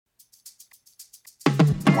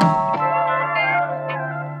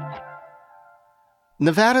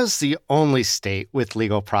Nevada's the only state with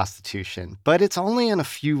legal prostitution, but it's only in a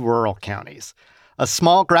few rural counties. A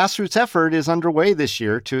small grassroots effort is underway this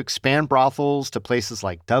year to expand brothels to places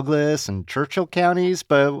like Douglas and Churchill counties,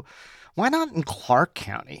 but why not in Clark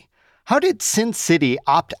County? How did Sin City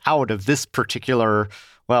opt out of this particular,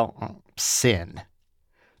 sin?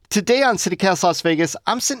 Today on CityCast Las Vegas,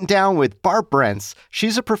 I'm sitting down with Barb Brentz.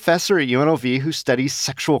 She's a professor at UNLV who studies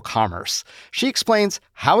sexual commerce. She explains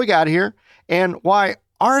how we got here and why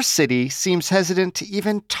our city seems hesitant to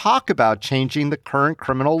even talk about changing the current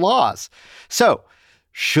criminal laws. So,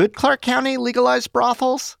 should Clark County legalize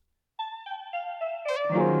brothels?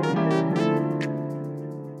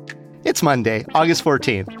 It's Monday, August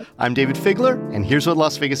 14th. I'm David Figler, and here's what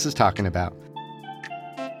Las Vegas is talking about.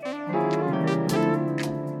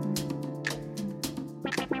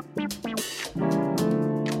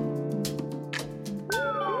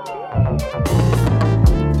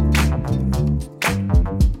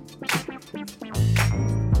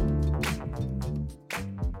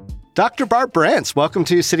 Dr. Barb Brentz, welcome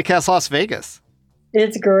to CityCast Las Vegas.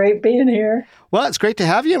 It's great being here. Well, it's great to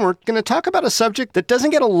have you, and we're going to talk about a subject that doesn't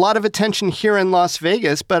get a lot of attention here in Las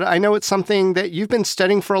Vegas, but I know it's something that you've been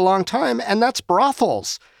studying for a long time, and that's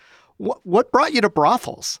brothels. What brought you to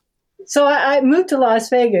brothels? So I moved to Las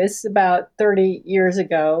Vegas about 30 years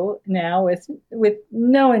ago now with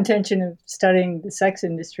no intention of studying the sex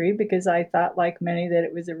industry because I thought, like many, that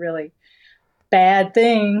it was a really bad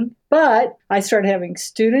thing. But I started having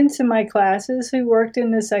students in my classes who worked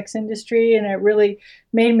in the sex industry, and it really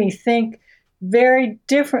made me think very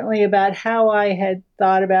differently about how I had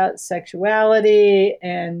thought about sexuality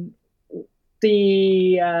and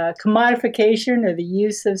the commodification or the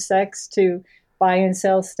use of sex to buy and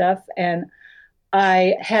sell stuff. And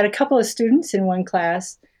I had a couple of students in one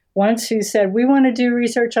class once who said, we want to do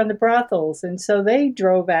research on the brothels. And so they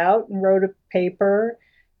drove out and wrote a paper.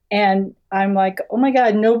 And I'm like, oh my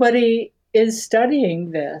God, nobody is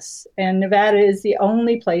studying this. And Nevada is the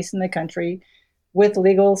only place in the country with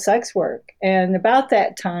legal sex work. And about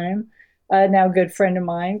that time, now a good friend of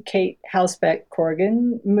mine, Kate Hausbeck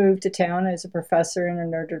Corrigan, moved to town as a professor in a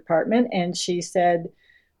nerd department. And she said,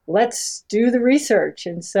 let's do the research.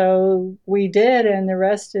 And so we did, and the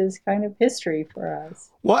rest is kind of history for us.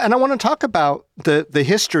 Well, and I want to talk about the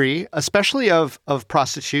history, especially of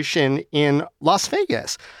prostitution in Las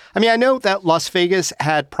Vegas. I mean, I know that Las Vegas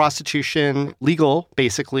had prostitution legal,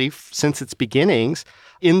 basically, since its beginnings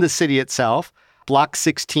in the city itself. Block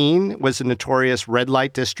 16 was a notorious red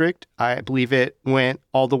light district. I believe it went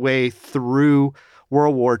all the way through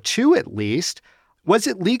World War II, at least. Was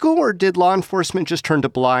it legal, or did law enforcement just turn a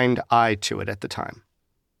blind eye to it at the time?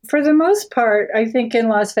 For the most part, I think in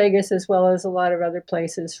Las Vegas, as well as a lot of other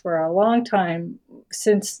places for a long time,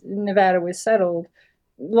 since Nevada was settled,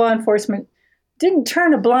 law enforcement didn't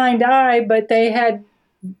turn a blind eye, but they had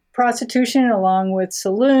prostitution along with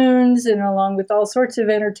saloons and along with all sorts of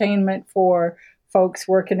entertainment for folks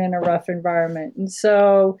working in a rough environment. And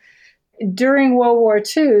so during World War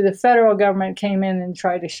II, the federal government came in and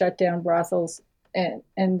tried to shut down brothels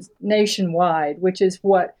and nationwide, which is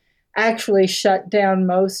what actually shut down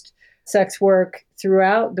most sex work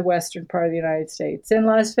throughout the western part of the United States. And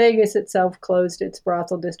Las Vegas itself closed its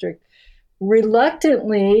brothel district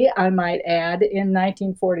reluctantly, I might add, in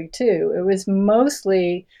 1942. It was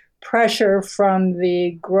mostly pressure from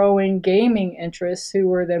the growing gaming interests who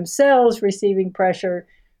were themselves receiving pressure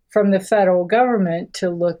from the federal government to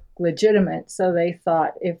look legitimate. So they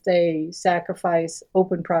thought if they sacrifice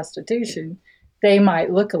open prostitution, they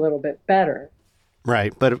might look a little bit better.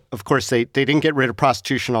 Right. But of course, they didn't get rid of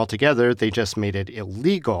prostitution altogether. They just made it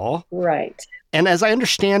illegal. Right. And as I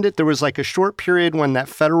understand it, there was like a short period when that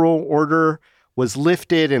federal order was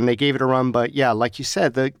lifted and they gave it a run. But yeah, like you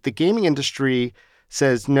said, the gaming industry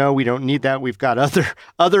says, no, we don't need that. We've got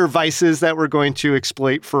other vices that we're going to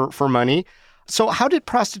exploit for money. So how did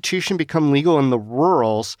prostitution become legal in the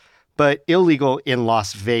rurals, but illegal in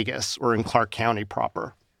Las Vegas or in Clark County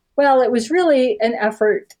proper? Well, it was really an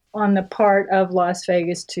effort on the part of Las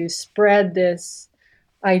Vegas to spread this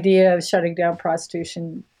idea of shutting down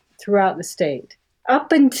prostitution throughout the state.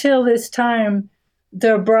 Up until this time,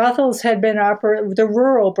 the rural brothels had been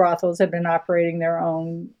operating their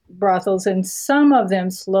own brothels, and some of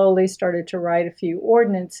them slowly started to write a few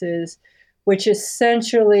ordinances which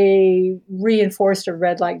essentially reinforced a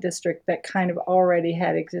red light district that kind of already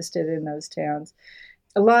had existed in those towns.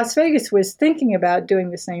 Las Vegas was thinking about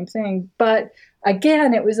doing the same thing, but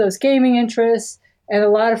again, it was those gaming interests and a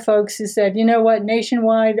lot of folks who said, you know what,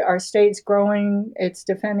 nationwide, our state's growing, it's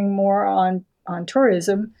depending more on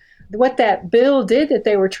tourism. What that bill did that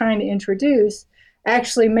they were trying to introduce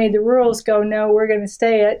actually made the rurals go, no, we're going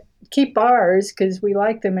to keep ours because we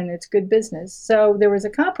like them and it's good business. So there was a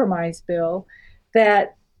compromise bill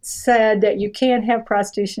that said that you can't have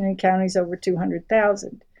prostitution in counties over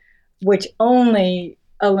 200,000, which only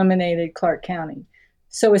eliminated Clark County.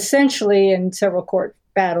 So essentially, in several court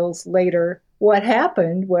battles later, what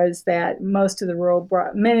happened was that many of the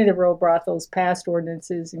rural brothels passed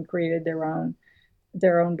ordinances and created their own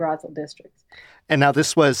brothel districts. And now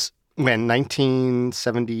this was when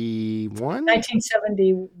 1971.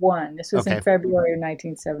 1971. This was in Okay. February of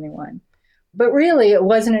 1971. But really, it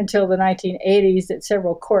wasn't until the 1980s that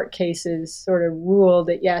several court cases sort of ruled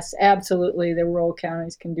that, yes, absolutely, the rural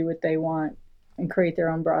counties can do what they want and create their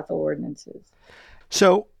own brothel ordinances.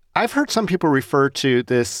 So I've heard some people refer to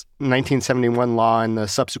this 1971 law and the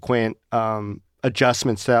subsequent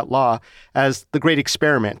adjustments to that law as the great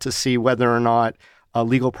experiment to see whether or not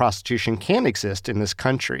legal prostitution can exist in this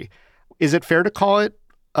country. Is it fair to call it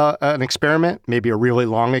an experiment, maybe a really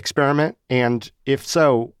long experiment? And if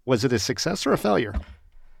so, was it a success or a failure?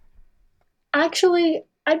 Actually,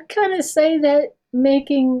 I'd kind of say that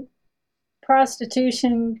making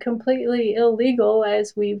prostitution completely illegal,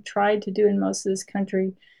 as we've tried to do in most of this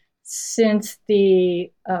country since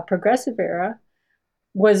the progressive era,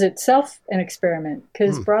 was itself an experiment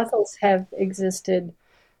because Hmm. brothels have existed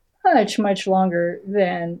much, much longer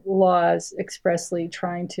than laws expressly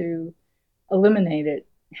trying to eliminate it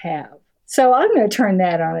have. So I'm going to turn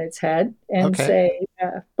that on its head and Okay. say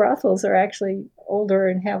brothels are actually older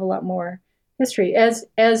and have a lot more history, as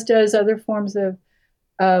does other forms of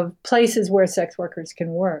places where sex workers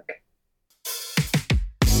can work.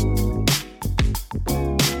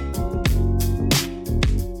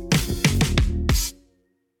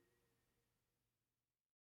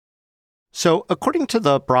 So, according to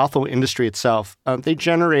the brothel industry itself, they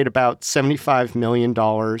generate about $75 million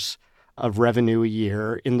of revenue a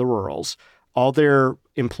year in the rurals. All their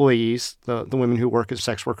employees, the women who work as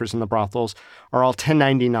sex workers in the brothels, are all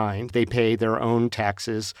 1099. They pay their own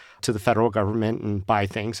taxes to the federal government and buy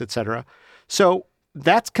things, et cetera. So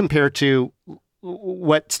that's compared to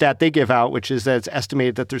what stat they give out, which is that it's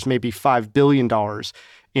estimated that there's maybe $5 billion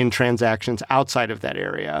in transactions outside of that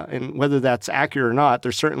area. And whether that's accurate or not,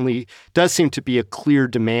 there certainly does seem to be a clear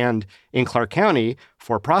demand in Clark County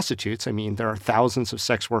for prostitutes. I mean, there are thousands of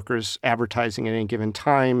sex workers advertising at any given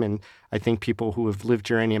time. And I think people who have lived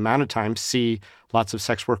here any amount of time see lots of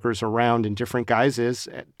sex workers around in different guises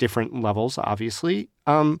at different levels, obviously.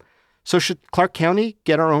 So should Clark County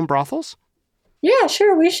get our own brothels? Yeah,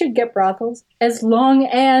 sure, we should get brothels as long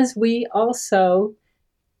as we also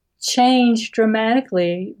change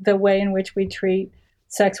dramatically the way in which we treat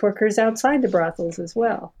sex workers outside the brothels as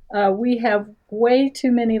well. We have way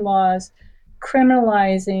too many laws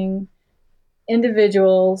criminalizing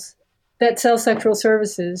individuals that sell sexual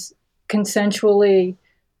services consensually,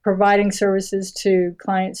 providing services to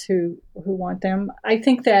clients who want them. I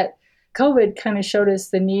think that COVID kind of showed us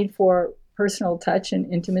the need for personal touch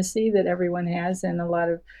and intimacy that everyone has, and a lot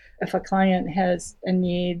of if a client has a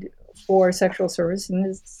need for sexual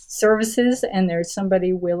services and there's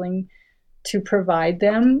somebody willing to provide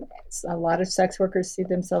them, a lot of sex workers see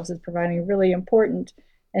themselves as providing a really important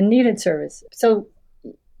and needed service. So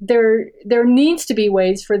there needs to be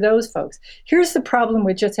ways for those folks. Here's the problem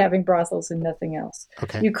with just having brothels and nothing else.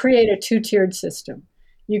 Okay. You create a two-tiered system.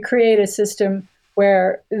 You create a system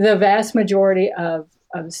where the vast majority of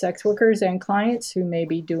sex workers and clients who may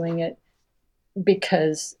be doing it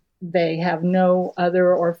because they have no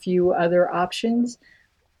other or few other options,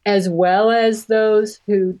 as well as those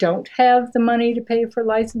who don't have the money to pay for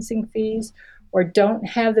licensing fees or don't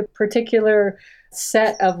have the particular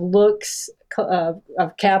set of looks of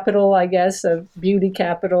capital, I guess, of beauty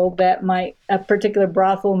capital that might a particular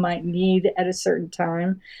brothel might need at a certain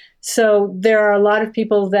time. So there are a lot of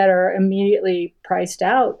people that are immediately priced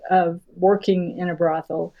out of working in a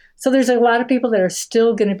brothel. So there's a lot of people that are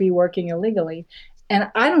still going to be working illegally. And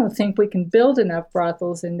I don't think we can build enough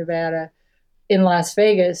brothels in Nevada, in Las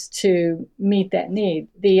Vegas, to meet that need.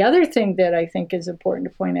 The other thing that I think is important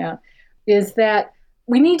to point out is that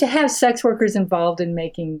we need to have sex workers involved in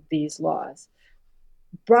making these laws.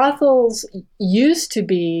 Brothels used to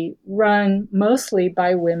be run mostly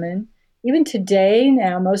by women. Even today,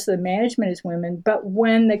 now, most of the management is women. But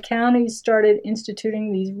when the counties started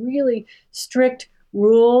instituting these really strict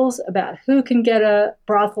rules about who can get a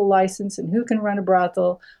brothel license and who can run a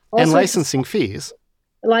brothel, all And sorts of licensing fees.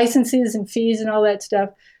 licenses and fees and all that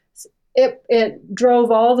stuff, it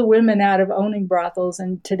drove all the women out of owning brothels,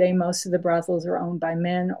 and today most of the brothels are owned by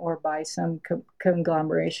men or by some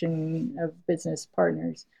conglomeration of business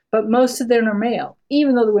partners. but most of them are male,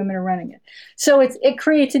 even though the women are running it. So it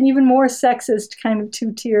creates an even more sexist kind of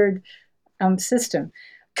two-tiered system,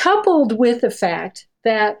 coupled with the fact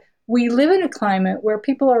that we live in a climate where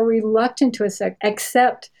people are reluctant to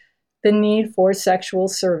accept the need for sexual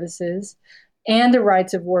services and the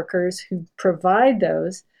rights of workers who provide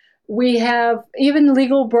those. We have even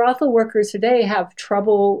legal brothel workers today have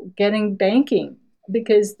trouble getting banking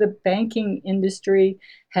because the banking industry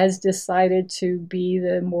has decided to be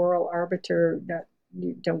the moral arbiter.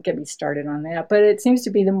 Don't get me started on that, but it seems to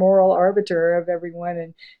be the moral arbiter of everyone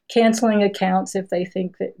and canceling accounts if they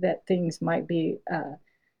think that things might be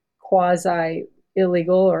quasi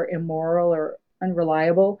illegal or immoral or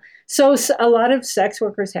unreliable. So a lot of sex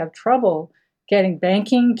workers have trouble getting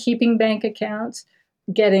banking, keeping bank accounts,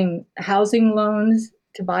 getting housing loans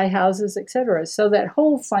to buy houses, etc. So that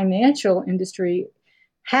whole financial industry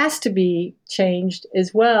has to be changed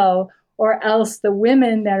as well, or else the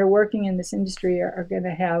women that are working in this industry are going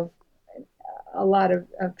to have a lot of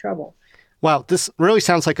trouble. Wow, this really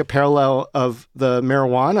sounds like a parallel of the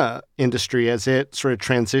marijuana industry as it sort of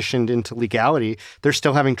transitioned into legality. They're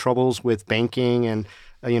still having troubles with banking and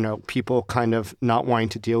people kind of not wanting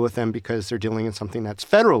to deal with them because they're dealing in something that's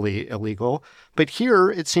federally illegal. But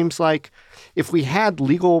here it seems like if we had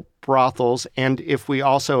legal brothels and if we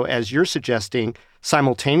also, as you're suggesting,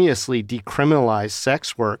 simultaneously decriminalize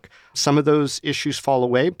sex work, some of those issues fall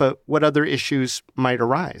away. But what other issues might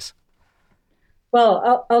arise?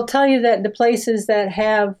 Well, I'll tell you that the places that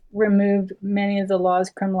have removed many of the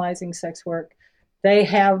laws criminalizing sex work, they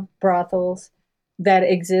have brothels that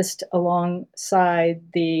exist alongside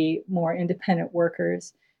the more independent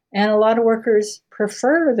workers. And a lot of workers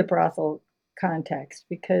prefer the brothel context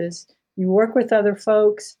because you work with other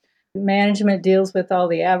folks. Management deals with all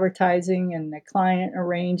the advertising and the client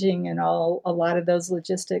arranging and a lot of those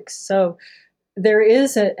logistics. So there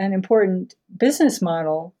is an important business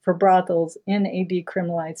model for brothels in a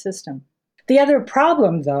decriminalized system. The other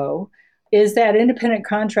problem, though, is that independent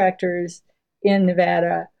contractors in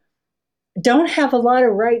Nevada don't have a lot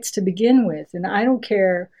of rights to begin with. And I don't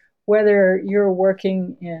care whether you're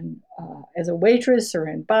working in as a waitress or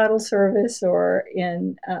in bottle service or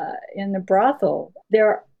in the brothel.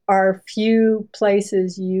 There are few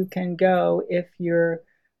places you can go if your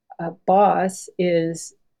boss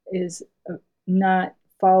is not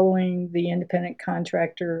following the independent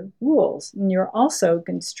contractor rules. And you're also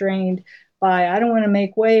constrained by, I don't want to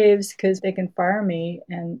make waves because they can fire me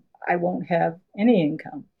and I won't have any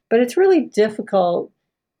income. But it's really difficult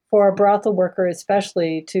for a brothel worker,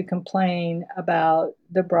 especially, to complain about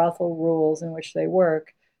the brothel rules in which they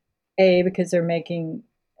work. A, because they're making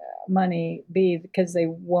money, B, because they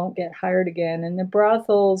won't get hired again. And the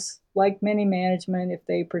brothels, like many management, if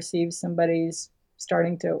they perceive somebody's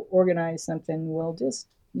starting to organize something, will just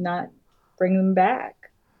not bring them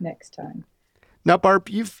back next time. Now, Barb,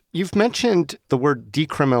 you've mentioned the word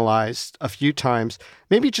decriminalized a few times.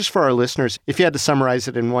 Maybe just for our listeners, if you had to summarize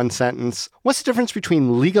it in one sentence, what's the difference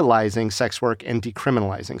between legalizing sex work and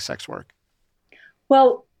decriminalizing sex work?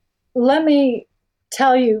 Well, let me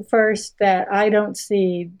tell you first that I don't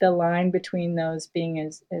see the line between those being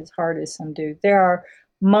as hard as some do. There are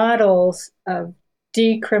models of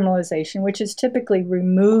decriminalization, which is typically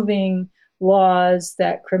removing laws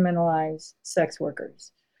that criminalize sex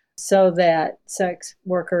workers so that sex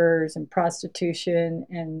workers and prostitution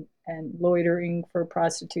and loitering for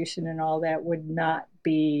prostitution and all that would not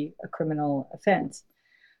be a criminal offense.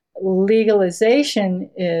 Legalization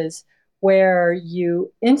is where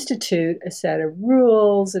you institute a set of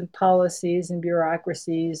rules and policies and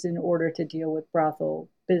bureaucracies in order to deal with brothel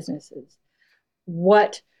businesses.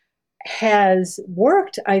 What has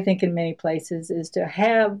worked, I think, in many places is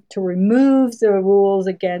to remove the rules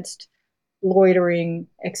against loitering,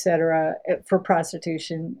 etc., for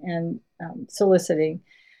prostitution and soliciting,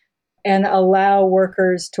 and allow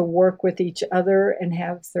workers to work with each other and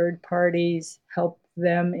have third parties help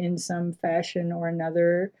them in some fashion or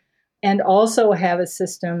another, and also have a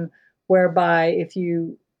system whereby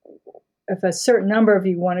if a certain number of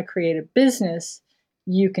you want to create a business,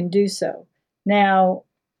 you can do so. Now,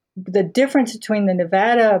 the difference between the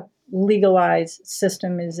Nevada legalized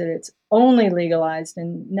system is that it's only legalized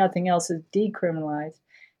and nothing else is decriminalized,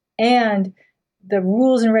 and the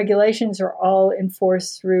rules and regulations are all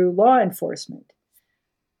enforced through law enforcement.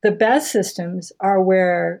 The best systems are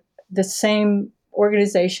where the same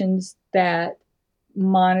organizations that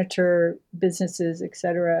monitor businesses,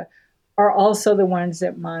 etc., are also the ones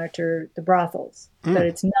that monitor the brothels. That Mm.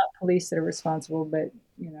 it's not police that are responsible, but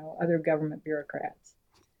other government bureaucrats,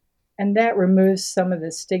 and that removes some of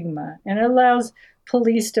the stigma and it allows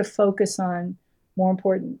police to focus on more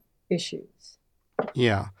important issues.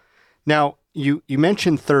 Yeah. Now, you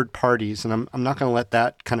mentioned third parties, and I'm not going to let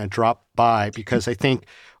that kind of drop by because I think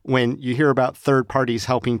when you hear about third parties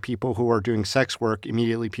helping people who are doing sex work,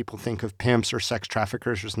 immediately people think of pimps or sex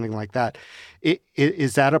traffickers or something like that.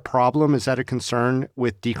 Is that a problem? Is that a concern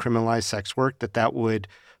with decriminalized sex work that that would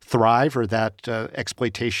thrive or that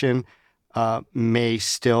exploitation may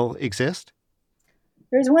still exist?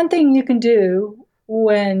 There's one thing you can do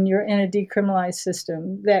when you're in a decriminalized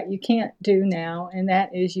system that you can't do now, and that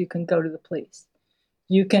is you can go to the police.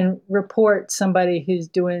 You can report somebody who's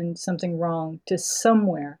doing something wrong to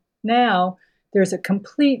somewhere. Now, there's a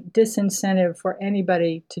complete disincentive for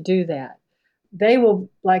anybody to do that. They will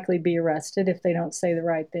likely be arrested if they don't say the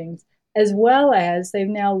right things, as well as they've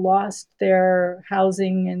now lost their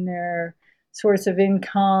housing and their source of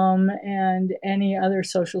income and any other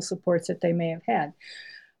social supports that they may have had.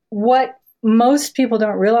 What most people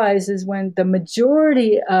don't realize is when the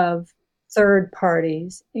majority of third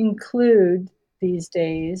parties include these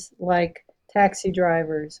days, like taxi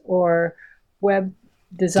drivers or web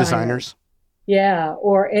designers, Designers? yeah,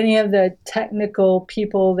 or any of the technical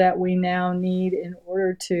people that we now need in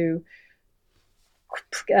order to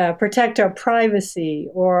protect our privacy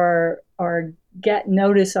or get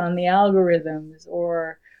notice on the algorithms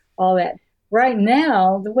or all that. Right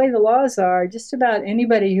now, the way the laws are, just about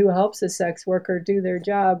anybody who helps a sex worker do their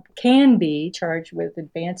job can be charged with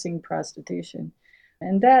advancing prostitution.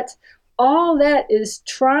 And that's all that is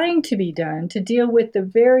trying to be done to deal with the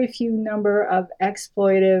very few number of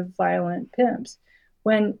exploitive, violent pimps.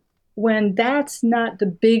 When when that's not the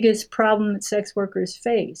biggest problem that sex workers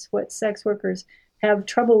face. What sex workers have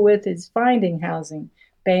trouble with is finding housing,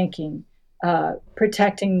 banking,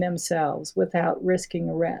 protecting themselves without risking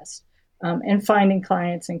arrest, and finding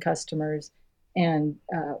clients and customers and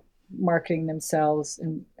marketing themselves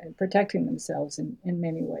and protecting themselves in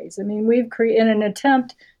many ways. I mean, we've created an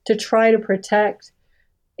attempt to try to protect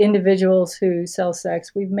individuals who sell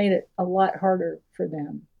sex, we've made it a lot harder for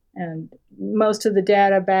them. And most of the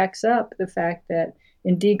data backs up the fact that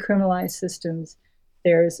in decriminalized systems,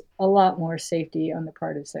 there's a lot more safety on the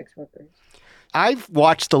part of sex workers. I've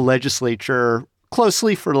watched the legislature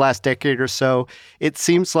closely for the last decade or so. It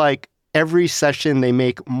seems like every session they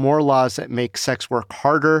make more laws that make sex work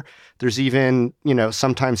harder. There's even,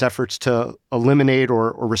 sometimes efforts to eliminate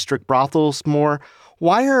or restrict brothels more.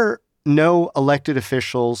 Why are no elected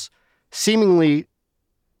officials seemingly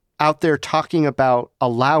out there talking about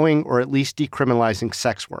allowing or at least decriminalizing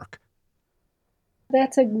sex work?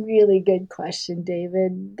 That's a really good question,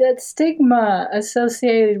 David. That stigma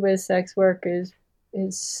associated with sex work is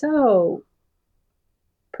so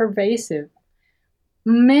pervasive.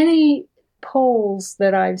 Many polls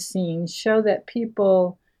that I've seen show that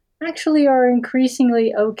people actually are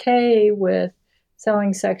increasingly okay with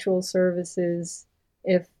selling sexual services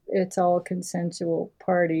if it's all consensual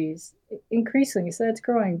parties. Increasingly, so that's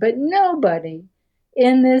growing. But nobody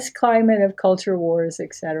in this climate of culture wars,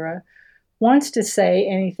 etc., wants to say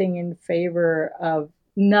anything in favor of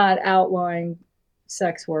not outlawing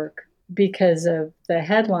sex work because of the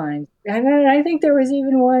headlines. And I think there was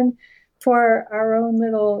even one for our own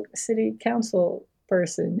little city council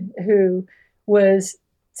person who was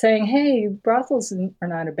saying, hey, brothels are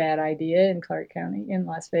not a bad idea in Clark County in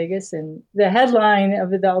Las Vegas. And the headline of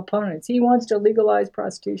the opponents, he wants to legalize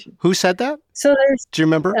prostitution. Who said that? So there's, Do you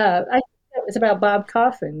remember? I think it was about Bob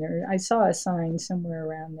Coffin. There, I saw a sign somewhere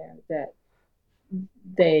around there that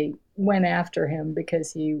they went after him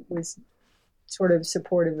because he was sort of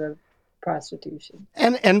supportive of prostitution.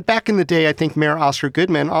 And back in the day, I think Mayor Oscar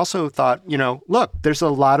Goodman also thought, look, there's a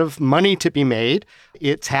lot of money to be made.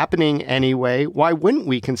 It's happening anyway. Why wouldn't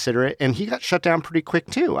we consider it? And he got shut down pretty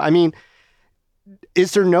quick too. I mean,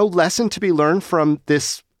 is there no lesson to be learned from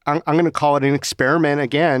this? I'm going to call it an experiment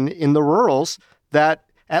again in the rurals that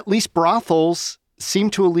at least brothels seem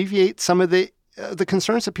to alleviate some of the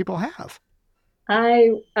concerns that people have.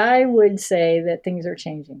 I would say that things are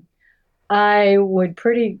changing. I would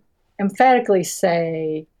pretty emphatically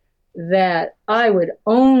say that I would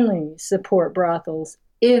only support brothels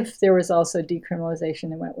if there was also decriminalization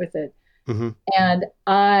that went with it. Mm-hmm. And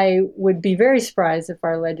I would be very surprised if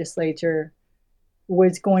our legislature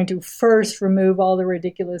was going to first remove all the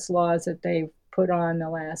ridiculous laws that they've put on the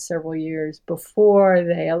last several years before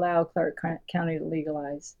they allow Clark County to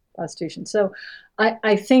legalize prostitution. So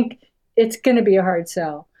I think it's going to be a hard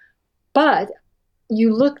sell. But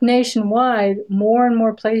you look nationwide, more and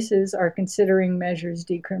more places are considering measures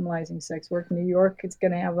decriminalizing sex work. New York is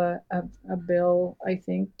going to have a bill, I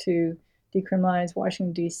think, to decriminalize.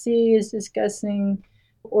 Washington, D.C. is discussing.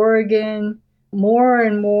 Oregon, more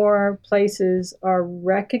and more places are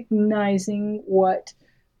recognizing what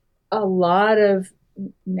a lot of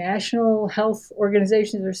national health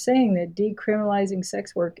organizations are saying, that decriminalizing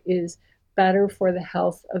sex work is better for the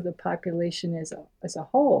health of the population as a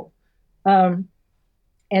whole, um,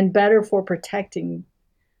 and better for protecting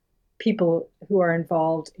people who are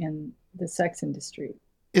involved in the sex industry.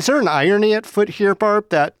 Is there an irony at foot here, Barb,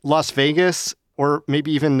 that Las Vegas or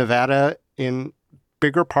maybe even Nevada in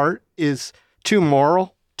bigger part is too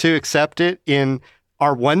moral to accept it in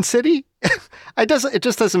our one city? It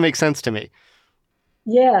just doesn't make sense to me.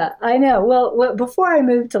 Yeah, I know. Well, before I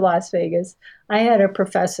moved to Las Vegas, I had a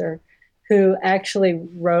professor who actually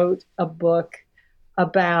wrote a book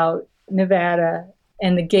about Nevada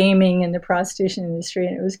and the gaming and the prostitution industry,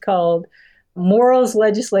 and it was called Morals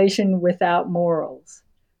Legislation Without Morals.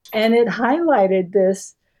 And it highlighted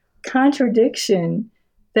this contradiction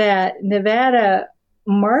that Nevada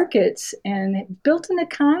markets and built an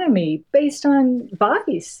economy based on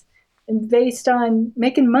vice and based on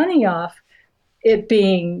making money off it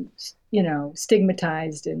being,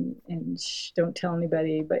 stigmatized and don't tell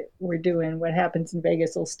anybody, but we're doing what happens in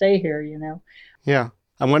Vegas will stay here. Yeah.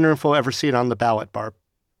 I'm wondering if we'll ever see it on the ballot, Barb.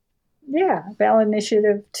 Yeah, ballot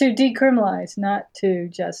initiative to decriminalize, not to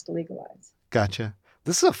just legalize. Gotcha.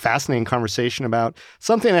 This is a fascinating conversation about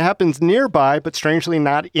something that happens nearby, but strangely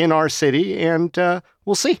not in our city. And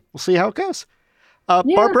we'll see. We'll see how it goes. Yeah.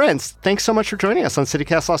 Barb Renz, thanks so much for joining us on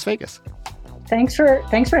CityCast Las Vegas. Thanks for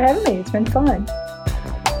having me. It's been fun.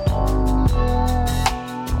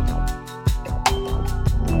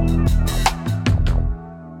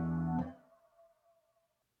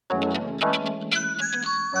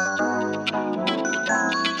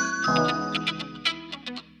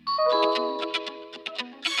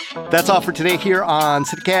 That's all for today here on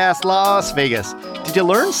CityCast Las Vegas. Did you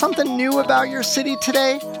learn something new about your city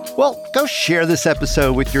today? Well, go share this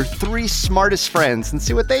episode with your 3 smartest friends and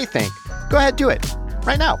see what they think. Go ahead, do it.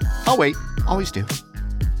 Right now. I'll wait. Always do.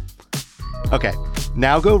 Okay,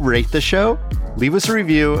 now go rate the show, leave us a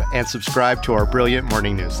review, and subscribe to our brilliant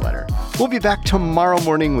morning newsletter. We'll be back tomorrow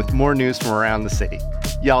morning with more news from around the city.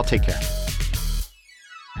 Y'all take care.